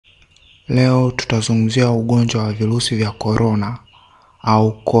Leo tutazungumzia ugonjwa wa virusi vya corona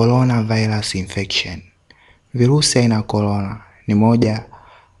au corona virus infection. Virusi aina ya corona ni moja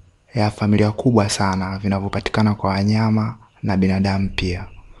ya familia kubwa sana vinavyopatikana kwa wanyama na binadamu pia.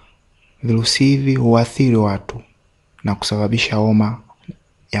 Virusi hivi huathiri watu na kusababisha homa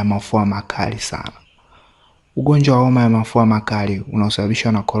ya mafua makali sana. Ugonjwa wa homa ya mafua makali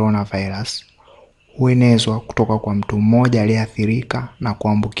unaosababishwa na corona virus huenezwa kutoka kwa mtu mmoja aliyeathirika na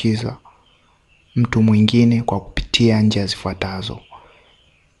kuambukiza mtu mwingine kwa kupitia njia zifuatazo.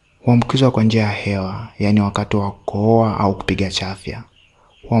 Huambukizwa kwa njia ya hewa, yani wakati wa kukohoa au kupiga chafya.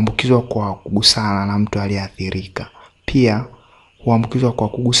 Huambukizwa kwa kugusana na mtu aliyeathirika. Pia huambukizwa kwa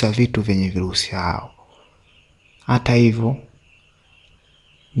kugusa vitu vyenye virusi hao. Hata hivyo,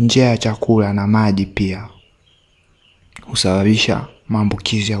 njia ya chakula na maji pia husababisha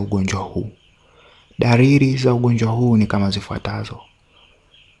maambukizi ya ugonjwa huu. Dalili za ugonjwa huu ni kama zifuatazo: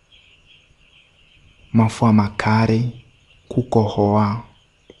 mafua makali, kukohoa,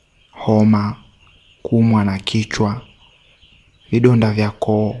 homa, kuumwa na kichwa, vidonda vya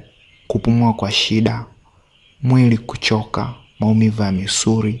koo, kupumua kwa shida, mwili kuchoka, maumivu ya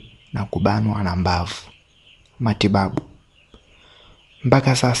misuli na kubanwa na mbavu. Matibabu: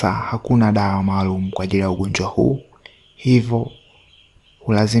 mpaka sasa hakuna dawa maalum kwa ajili ya ugonjwa huu, hivyo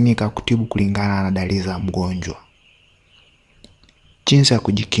hulazimika kutibu kulingana na dalili za mgonjwa. Jinsi ya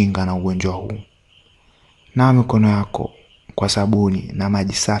kujikinga na ugonjwa huu: nawa mikono yako kwa sabuni na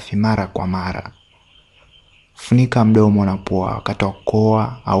maji safi mara kwa mara. Funika mdomo na pua wakati wa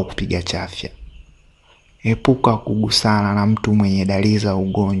kukohoa au kupiga chafya. Epuka kugusana na mtu mwenye dalili za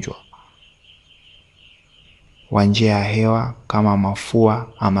ugonjwa wa njia ya hewa kama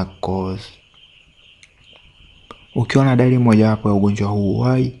mafua ama kikohozi. Ukiona dalili mojawapo ya ugonjwa huu,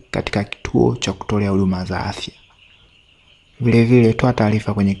 wahi katika kituo cha kutolea huduma za afya. Vile toa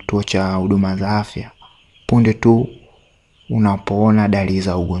taarifa kwenye kituo cha huduma za afya punde tu unapoona dalili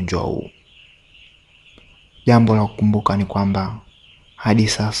za ugonjwa huu. Jambo la kukumbuka ni kwamba hadi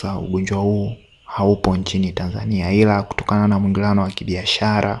sasa ugonjwa huu haupo nchini Tanzania, ila kutokana na mwingiliano wa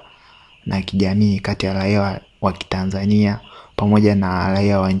kibiashara na kijamii kati ya raia wa Kitanzania pamoja na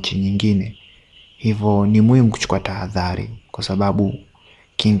raia wa nchi nyingine, hivyo ni muhimu kuchukua tahadhari kwa sababu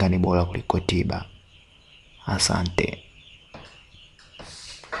kinga ni bora kuliko tiba. Asante.